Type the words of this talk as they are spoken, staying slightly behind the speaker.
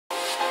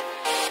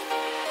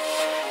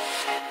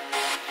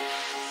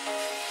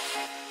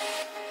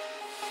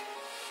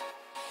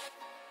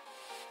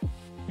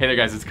Hey there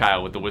guys, it's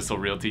Kyle with the Whissel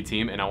Realty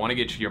team, and I want to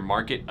get you your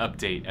market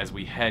update as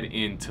we head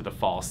into the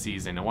fall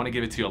season. I want to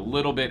give it to you a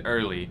little bit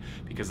early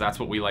because that's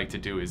what we like to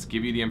do, is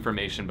give you the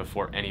information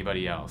before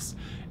anybody else.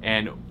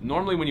 And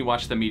normally when you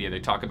watch the media,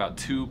 they talk about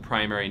two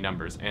primary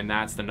numbers, and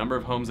that's the number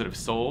of homes that have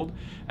sold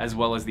as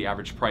well as the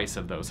average price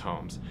of those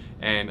homes.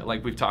 And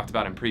like we've talked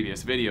about in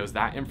previous videos,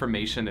 that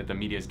information that the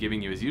media is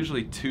giving you is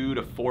usually 2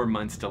 to 4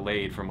 months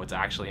delayed from what's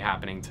actually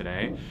happening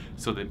today.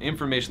 So the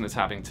information that's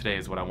happening today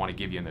is what I want to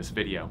give you in this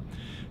video.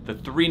 The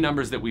three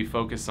numbers that we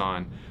focus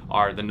on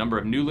are the number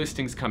of new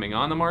listings coming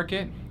on the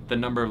market, the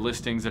number of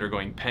listings that are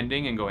going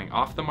pending and going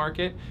off the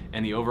market,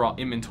 and the overall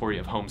inventory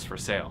of homes for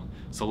sale.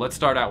 So let's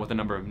start out with the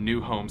number of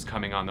new homes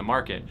coming on the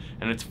market.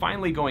 And it's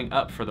finally going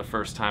up for the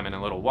first time in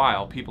a little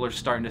while. People are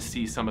starting to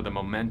see some of the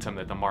momentum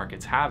that the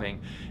market's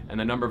having, and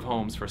the number of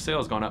homes for sale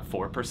has gone up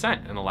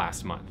 4% in the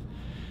last month.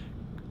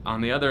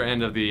 On the other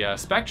end of the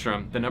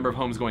spectrum, the number of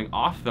homes going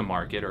off the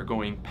market, or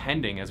going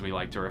pending as we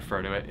like to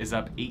refer to it, is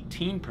up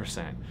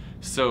 18%.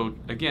 So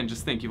again,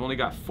 just think, you've only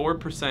got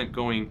 4%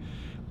 going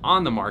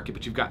on the market,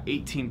 but you've got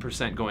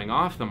 18% going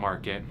off the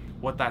market.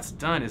 What that's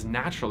done is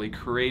naturally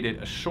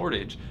created a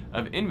shortage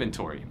of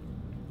inventory.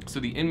 So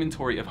the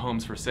inventory of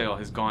homes for sale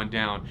has gone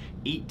down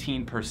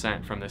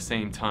 18% from the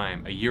same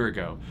time a year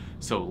ago.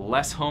 So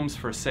less homes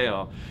for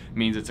sale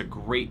means it's a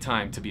great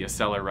time to be a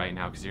seller right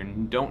now because you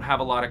don't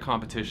have a lot of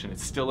competition.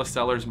 It's still a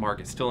seller's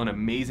market, still an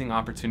amazing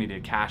opportunity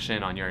to cash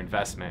in on your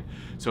investment.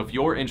 So if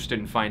you're interested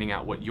in finding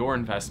out what your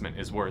investment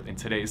is worth in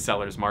today's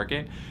seller's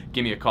market,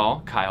 give me a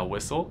call, Kyle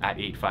Whissel, at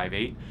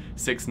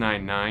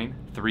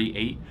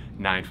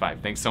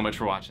 858-699-3895. Thanks so much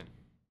for watching.